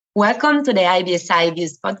Welcome to the IBSI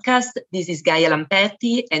Views podcast. This is Gaia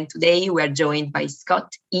Lamperti, and today we are joined by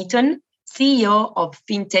Scott Eaton, CEO of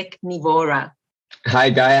FinTech Nivora. Hi,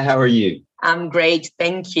 Gaia. How are you? I'm great.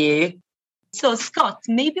 Thank you. So, Scott,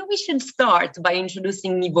 maybe we should start by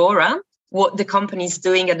introducing Nivora, what the company is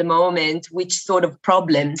doing at the moment, which sort of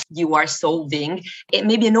problems you are solving, and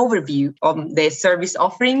maybe an overview of the service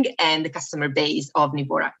offering and the customer base of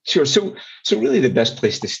Nivora. Sure. So really the best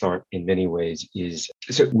place to start in many ways is,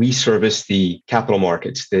 we service the capital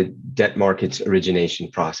markets, the debt markets origination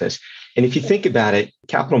process. And if you think about it,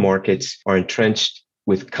 capital markets are entrenched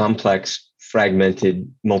with complex, fragmented,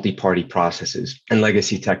 multi-party processes and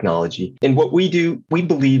legacy technology. And what we do, we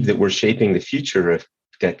believe that we're shaping the future of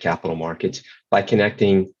debt capital markets by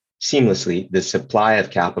connecting seamlessly the supply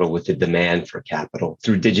of capital with the demand for capital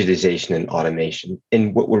through digitization and automation.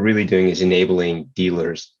 And what we're really doing is enabling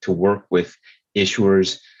dealers to work with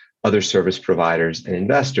issuers, other service providers, and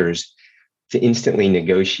investors to instantly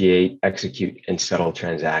negotiate, execute, and settle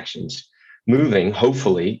transactions, moving,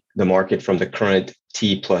 hopefully, the market from the current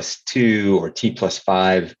T+2 or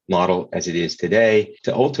T+5 model as it is today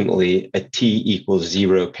to ultimately a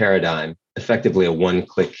T=0 paradigm, effectively a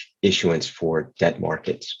one-click issuance for debt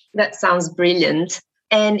markets. That sounds brilliant.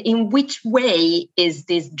 And in which way is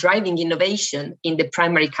this driving innovation in the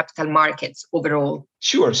primary capital markets overall?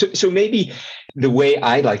 Sure. So maybe the way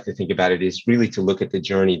I like to think about it is really to look at the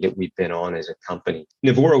journey that we've been on as a company.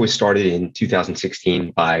 Nivora was started in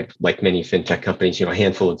 2016 by, like many fintech companies, a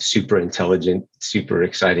handful of super intelligent, super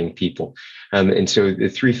exciting people. And so the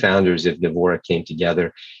three founders of Nivora came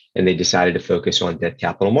together and they decided to focus on debt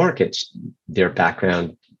capital markets. Their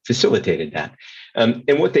background facilitated that. And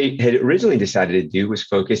what they had originally decided to do was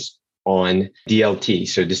focus on DLT,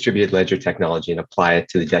 so distributed ledger technology, and apply it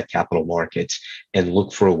to the debt capital markets and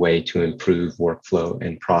look for a way to improve workflow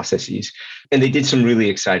and processes. And they did some really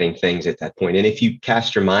exciting things at that point. And if you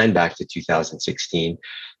cast your mind back to 2016,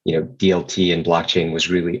 DLT and blockchain was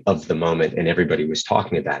really of the moment and everybody was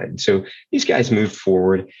talking about it. And so these guys moved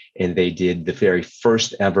forward and they did the very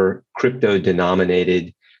first ever crypto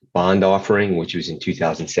denominated bond offering, which was in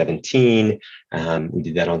 2017. We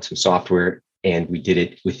did that on some software and we did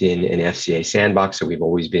it within an FCA sandbox. So we've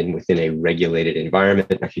always been within a regulated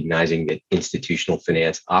environment, recognizing that institutional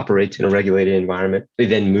finance operates in a regulated environment. They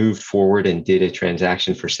then moved forward and did a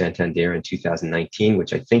transaction for Santander in 2019,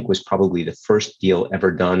 which I think was probably the first deal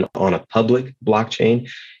ever done on a public blockchain.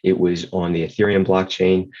 It was on the Ethereum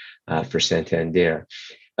blockchain for Santander.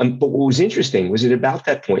 But what was interesting was at about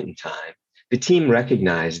that point in time, the team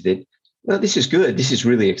recognized that, well, this is good. This is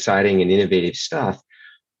really exciting and innovative stuff.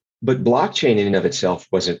 But blockchain in and of itself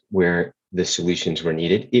wasn't where the solutions were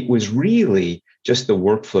needed. It was really just the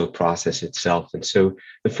workflow process itself. And so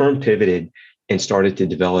the firm pivoted and started to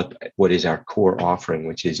develop what is our core offering,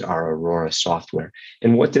 which is our Aurora software.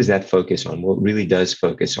 And what does that focus on? Well, it really does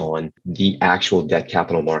focus on the actual debt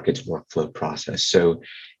capital markets workflow process. So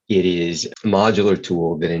it is a modular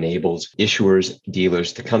tool that enables issuers,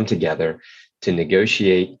 dealers to come together to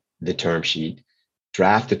negotiate the term sheet,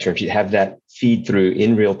 draft the term sheet, have that feed through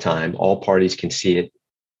in real time. All parties can see it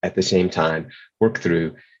at the same time, work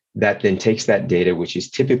through. That then takes that data, which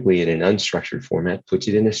is typically in an unstructured format, puts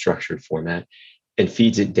it in a structured format, and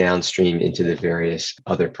feeds it downstream into the various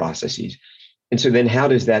other processes. And so then how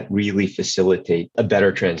does that really facilitate a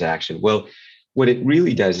better transaction? Well, what it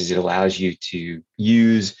really does is it allows you to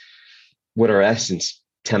use what are essence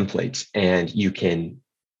templates, and you can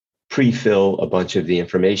pre-fill a bunch of the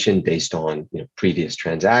information based on previous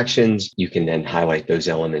transactions. You can then highlight those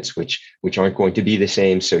elements which aren't going to be the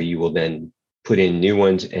same. So you will then put in new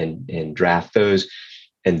ones and draft those,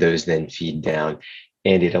 and those then feed down.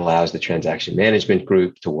 And it allows the transaction management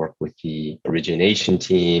group to work with the origination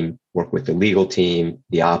team, work with the legal team,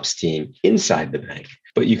 the ops team inside the bank.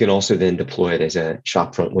 But you can also then deploy it as a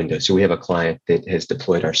shopfront window. So we have a client that has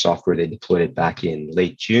deployed our software. They deployed it back in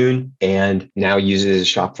late June and now uses it as a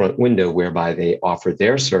shopfront window whereby they offer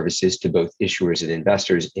their services to both issuers and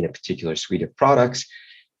investors in a particular suite of products.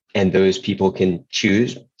 And those people can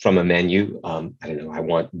choose from a menu. I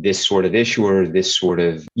want this sort of issuer, this sort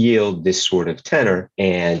of yield, this sort of tenor,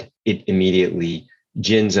 and it immediately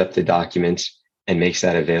gins up the documents and makes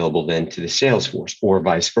that available then to the sales force or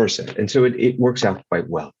vice versa. And so it works out quite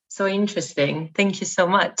well. So interesting. Thank you so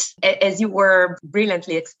much. As you were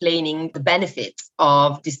brilliantly explaining the benefits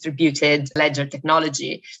of distributed ledger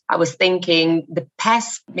technology, I was thinking the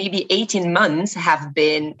past maybe 18 months have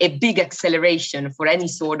been a big acceleration for any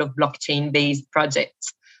sort of blockchain-based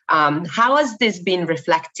projects. How has this been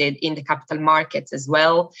reflected in the capital markets as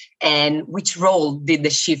well? And which role did the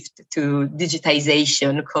shift to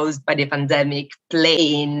digitization caused by the pandemic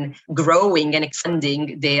play in growing and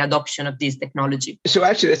expanding the adoption of this technology? So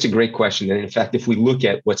actually, that's a great question. And in fact, if we look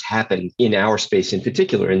at what's happened in our space in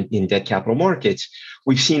particular, in debt capital markets,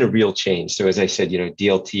 we've seen a real change. So as I said,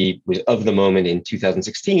 DLT was of the moment in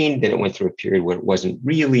 2016, then it went through a period where it wasn't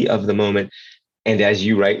really of the moment. And as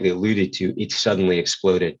you rightly alluded to, it suddenly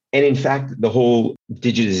exploded. And in fact, the whole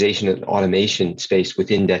digitization and automation space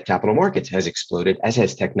within debt capital markets has exploded, as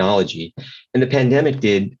has technology. And the pandemic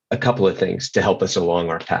did a couple of things to help us along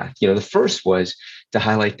our path. The first was to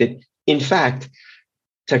highlight that, in fact,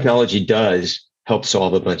 technology does help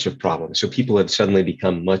solve a bunch of problems. So people have suddenly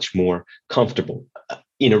become much more comfortable.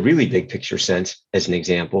 In a really big picture sense, as an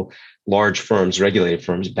example, large firms, regulated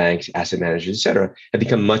firms, banks, asset managers, et cetera, have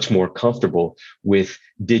become much more comfortable with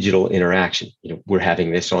digital interaction. We're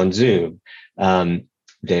having this on Zoom.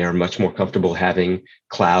 They are much more comfortable having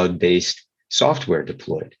cloud-based software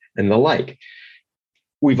deployed and the like.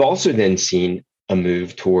 We've also then seen a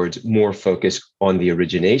move towards more focus on the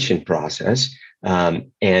origination process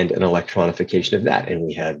and an electronification of that. And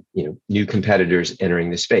we have new competitors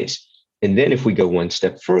entering the space. And then if we go one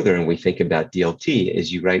step further and we think about DLT,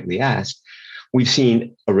 as you rightly asked, we've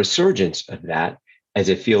seen a resurgence of that as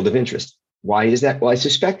a field of interest. Why is that? Well, I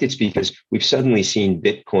suspect it's because we've suddenly seen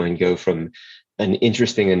Bitcoin go from an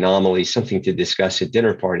interesting anomaly, something to discuss at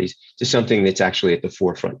dinner parties, to something that's actually at the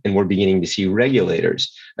forefront. And we're beginning to see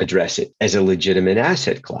regulators address it as a legitimate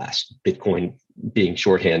asset class, Bitcoin being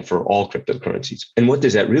shorthand for all cryptocurrencies. And what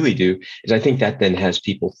does that really do is I think that then has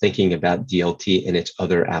people thinking about DLT and its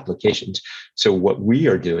other applications. So what we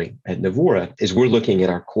are doing at Nuvora is we're looking at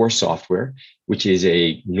our core software, which is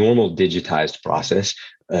a normal digitized process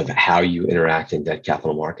of how you interact in debt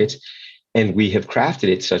capital markets. And we have crafted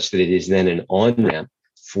it such that it is then an on-ramp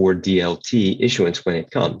for DLT issuance when it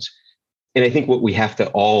comes. And I think what we have to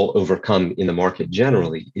all overcome in the market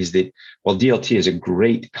generally is that while DLT is a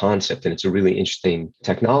great concept and it's a really interesting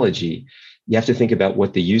technology, you have to think about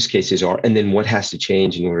what the use cases are and then what has to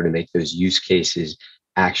change in order to make those use cases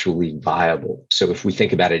actually viable. So if we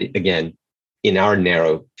think about it again, in our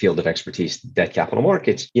narrow field of expertise, debt capital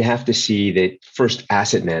markets, you have to see that first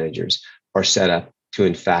asset managers are set up to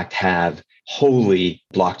in fact have wholly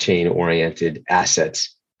blockchain-oriented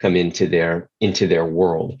assets come into their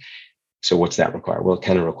world. So what's that require? Well, it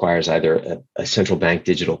kind of requires either a central bank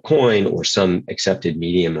digital coin or some accepted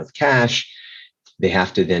medium of cash. They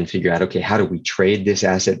have to then figure out, okay, how do we trade this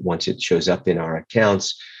asset once it shows up in our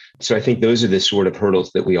accounts? So I think those are the sort of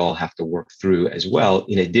hurdles that we all have to work through as well,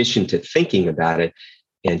 in addition to thinking about it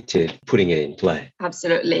and to putting it in play.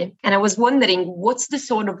 Absolutely. And I was wondering, what's the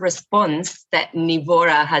sort of response that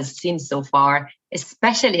Nuvora has seen so far,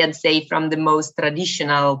 especially, I'd say, from the most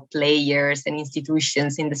traditional players and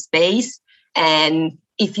institutions in the space? And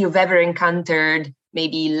if you've ever encountered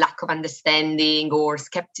maybe lack of understanding or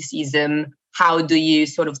skepticism, how do you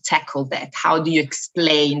sort of tackle that? How do you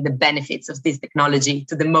explain the benefits of this technology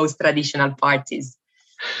to the most traditional parties?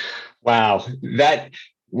 Wow,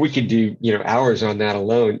 we could do hours on that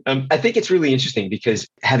alone. I think it's really interesting because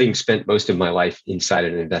having spent most of my life inside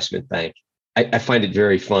an investment bank, I find it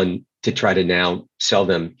very fun to try to now sell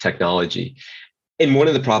them technology. And one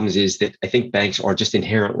of the problems is that I think banks are just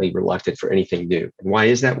inherently reluctant for anything new. And why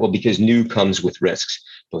is that? Well, because new comes with risks,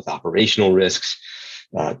 both operational risks,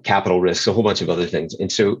 capital risks, a whole bunch of other things.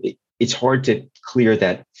 And so it's hard to clear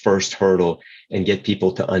that first hurdle and get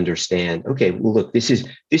people to understand, okay, well, look, this is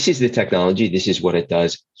the technology. This is what it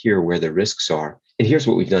does. Here are where the risks are. And here's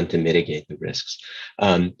what we've done to mitigate the risks.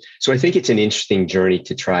 So I think it's an interesting journey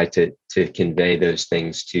to try to convey those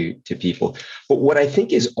things to people. But what I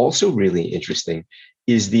think is also really interesting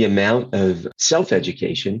is the amount of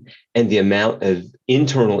self-education and the amount of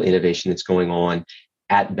internal innovation that's going on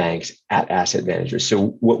at banks, at asset managers. So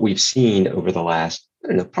what we've seen over the last,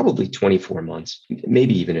 probably 24 months,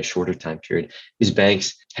 maybe even a shorter time period, is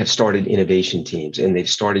banks have started innovation teams, and they've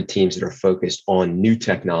started teams that are focused on new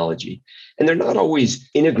technology. And they're not always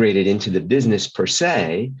integrated into the business per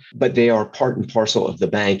se, but they are part and parcel of the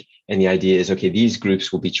bank. And the idea is, okay, these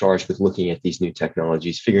groups will be charged with looking at these new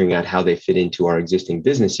technologies, figuring out how they fit into our existing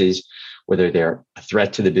businesses, whether they're a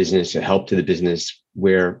threat to the business, a help to the business,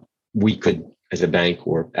 where we could, as a bank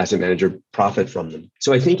or asset manager, profit from them.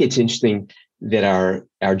 So I think it's interesting that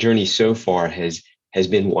our journey so far has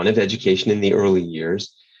been one of education in the early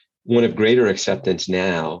years, one of greater acceptance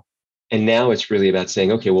now. And now it's really about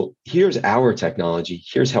saying, okay, well, here's our technology.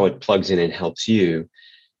 Here's how it plugs in and helps you.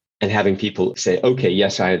 And having people say, okay,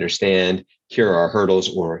 yes, I understand. Here are our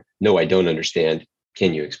hurdles, or no, I don't understand.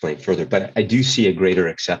 can you explain further? But I do see a greater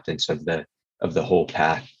acceptance of the whole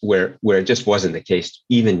path where it just wasn't the case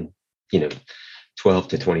even, 12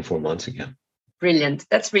 to 24 months ago. Brilliant.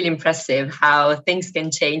 That's really impressive how things can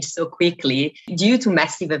change so quickly due to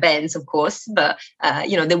massive events, of course, but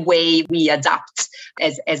the way we adapt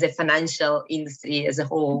as a financial industry as a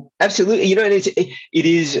whole. Absolutely. And it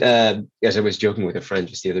is, as I was joking with a friend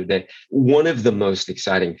just the other day, one of the most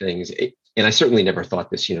exciting things, and I certainly never thought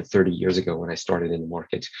this, 30 years ago when I started in the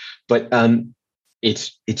markets, but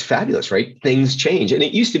it's fabulous, right? Things change. And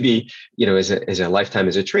it used to be, as a lifetime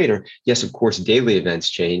as a trader, yes, of course, daily events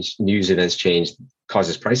change, news events change,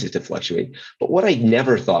 causes prices to fluctuate. But what I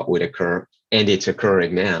never thought would occur, and it's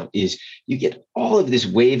occurring now, is you get all of this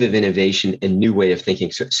wave of innovation and new way of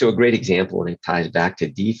thinking. So a great example, and it ties back to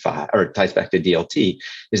DeFi, or it ties back to DLT,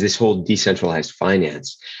 is this whole decentralized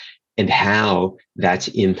finance and how that's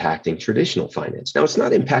impacting traditional finance. Now, it's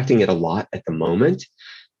not impacting it a lot at the moment,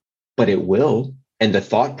 but it will. And the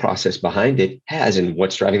thought process behind it has, and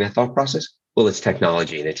what's driving that thought process? Well, it's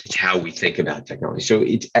technology, and it's how we think about technology. So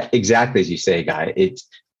it's exactly as you say, Guy,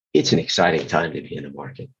 it's an exciting time to be in the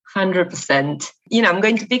market. 100%. I'm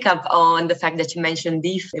going to pick up on the fact that you mentioned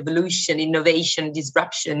the evolution, innovation,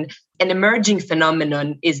 disruption. An emerging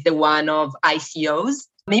phenomenon is the one of ICOs.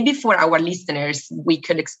 Maybe for our listeners, we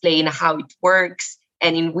could explain how it works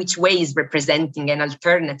and in which ways representing an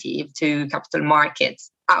alternative to capital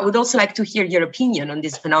markets. I would also like to hear your opinion on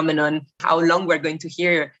this phenomenon, how long we're going to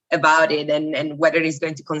hear about it, and whether it's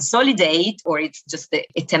going to consolidate or it's just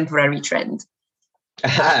a temporary trend.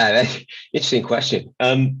 Interesting question.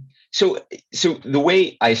 So the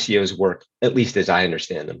way ICOs work, at least as I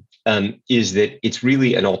understand them, is that it's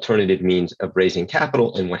really an alternative means of raising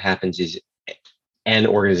capital. And what happens is an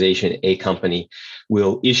organization, a company,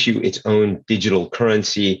 will issue its own digital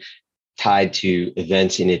currency tied to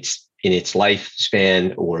events in its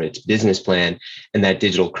lifespan or its business plan. And that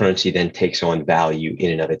digital currency then takes on value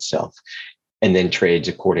in and of itself and then trades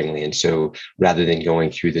accordingly. And so rather than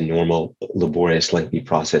going through the normal laborious, lengthy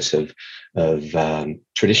process of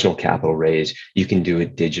traditional capital raise, you can do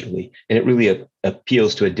it digitally. And it really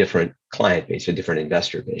appeals to a different client base, a different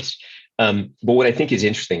investor base. But what I think is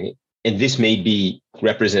interesting, and this may be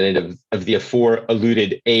representative of the afore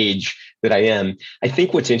alluded age that I am, I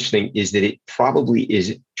think what's interesting is that it probably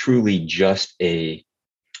is truly just a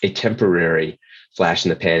temporary flash in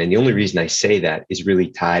the pan. And the only reason I say that is really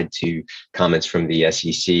tied to comments from the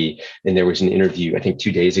SEC. And there was an interview, I think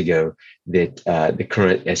 2 days ago, that the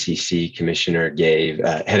current SEC commissioner gave,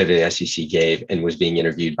 head of the SEC gave, and was being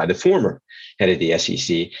interviewed by the former head of the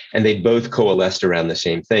SEC. And they both coalesced around the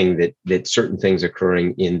same thing, that certain things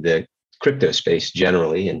occurring in the crypto space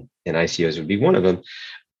generally, and ICOs would be one of them,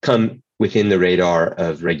 come within the radar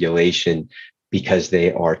of regulation because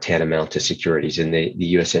they are tantamount to securities. And the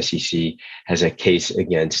US SEC has a case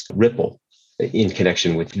against Ripple in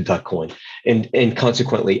connection with the coin. And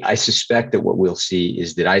consequently, I suspect that what we'll see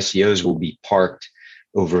is that ICOs will be parked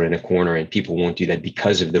over in a corner and people won't do that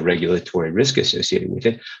because of the regulatory risk associated with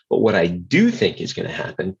it. But what I do think is going to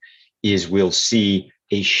happen is we'll see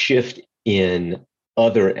a shift in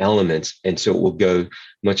other elements. And so it will go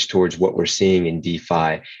much towards what we're seeing in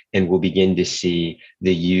DeFi, and we'll begin to see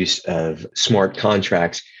the use of smart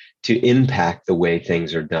contracts to impact the way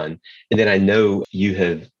things are done. And then I know you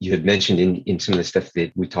have mentioned in some of the stuff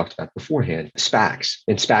that we talked about beforehand, SPACs.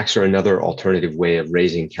 And SPACs are another alternative way of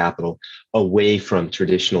raising capital away from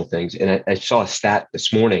traditional things. And I saw a stat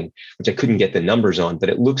this morning, which I couldn't get the numbers on, but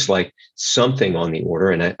it looks like something on the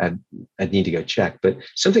order, and I'd need to go check, but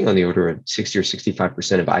something on the order of 60 or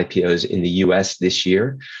 65% of IPOs in the US this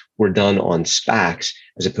year were done on SPACs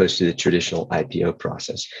as opposed to the traditional IPO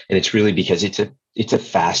process. And it's really because it's a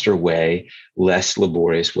faster way, less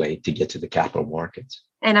laborious way to get to the capital markets.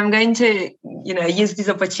 And I'm going to, use this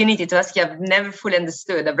opportunity to ask you, I've never fully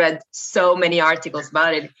understood. I've read so many articles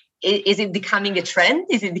about it. Is it becoming a trend?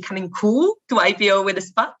 Is it becoming cool to IPO with a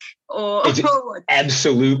SPAC?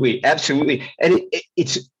 Absolutely. And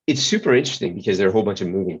it's super interesting because there are a whole bunch of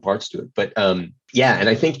moving parts to it. But and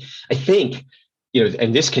I think,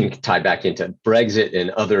 and this can tie back into Brexit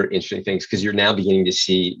and other interesting things, because you're now beginning to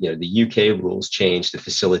see, the UK rules change to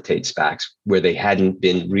facilitate SPACs where they hadn't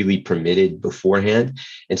been really permitted beforehand.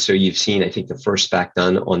 And so you've seen, I think, the first SPAC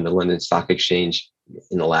done on the London Stock Exchange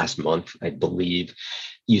in the last month, I believe.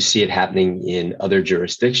 You see it happening in other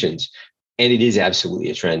jurisdictions, and it is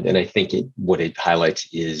absolutely a trend. And I think what it highlights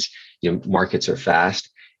is, markets are fast.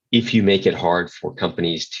 If you make it hard for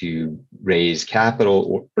companies to raise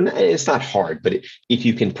capital, or it's not hard, but if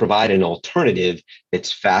you can provide an alternative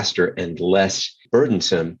that's faster and less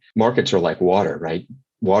burdensome, markets are like water, right?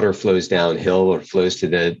 water flows downhill or flows to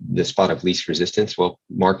the spot of least resistance, well,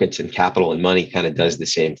 markets and capital and money kind of does the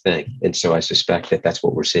same thing. And so I suspect that that's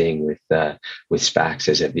what we're seeing with SPACs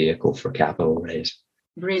as a vehicle for capital raise.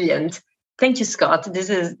 Brilliant. Thank you, Scott.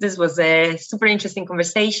 This was a super interesting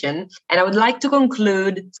conversation. And I would like to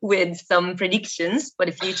conclude with some predictions for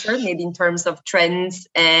the future, maybe in terms of trends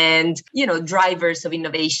and, drivers of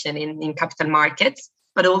innovation in capital markets,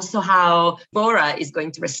 but also how Nivora is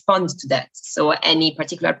going to respond to that. So any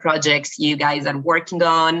particular projects you guys are working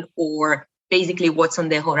on, or basically what's on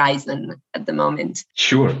the horizon at the moment?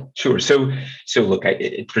 Sure. So look,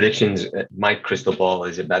 predictions, my crystal ball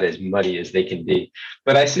is about as muddy as they can be.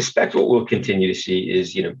 But I suspect what we'll continue to see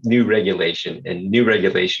is, new regulation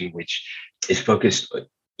which is focused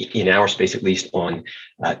in our space, at least, on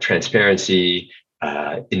transparency,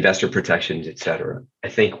 investor protections, et cetera. I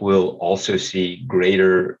think we'll also see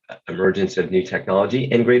greater emergence of new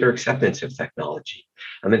technology and greater acceptance of technology.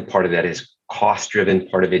 I mean, part of that is cost-driven.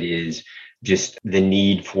 Part of it is just the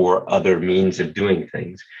need for other means of doing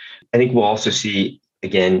things. I think we'll also see,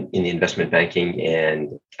 again, in the investment banking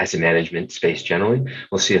and asset management space generally,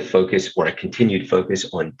 we'll see a focus or a continued focus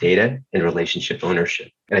on data and relationship ownership.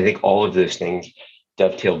 And I think all of those things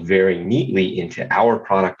dovetail very neatly into our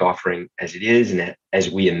product offering as it is and as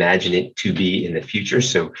we imagine it to be in the future.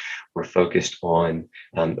 So we're focused on,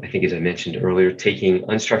 I think, as I mentioned earlier, taking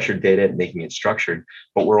unstructured data and making it structured,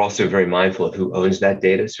 but we're also very mindful of who owns that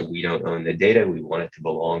data. So we don't own the data. We want it to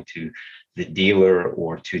belong to the dealer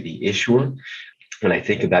or to the issuer. When I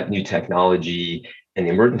think about new technology and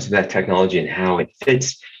the emergence of that technology and how it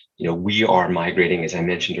fits, we are migrating, as I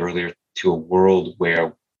mentioned earlier, to a world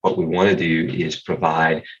where what we want to do is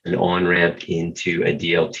provide an on-ramp into a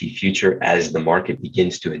DLT future as the market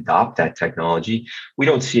begins to adopt that technology. We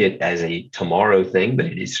don't see it as a tomorrow thing, but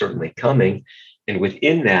it is certainly coming. And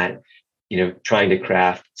within that, trying to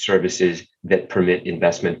craft services that permit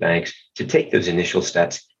investment banks to take those initial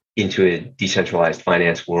steps into a decentralized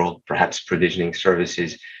finance world, perhaps provisioning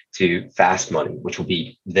services to Fast Money, which will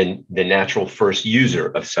be the natural first user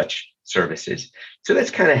of such services. So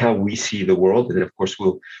that's kind of how we see the world. And then, of course,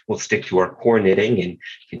 we'll stick to our core knitting and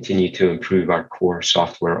continue to improve our core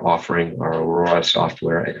software offering, our Aurora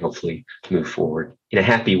software, and hopefully move forward in a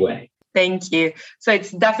happy way. Thank you. So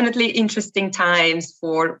it's definitely interesting times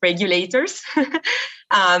for regulators,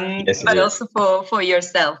 yes, but also for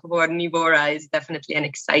yourself. For Nivora is definitely an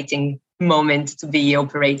exciting moment to be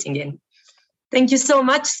operating in. Thank you so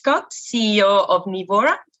much, Scott, CEO of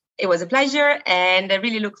Nivora. It was a pleasure, and I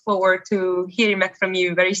really look forward to hearing back from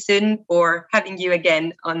you very soon or having you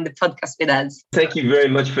again on the podcast with us. Thank you very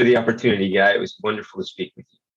much for the opportunity, Guy. It was wonderful to speak with you.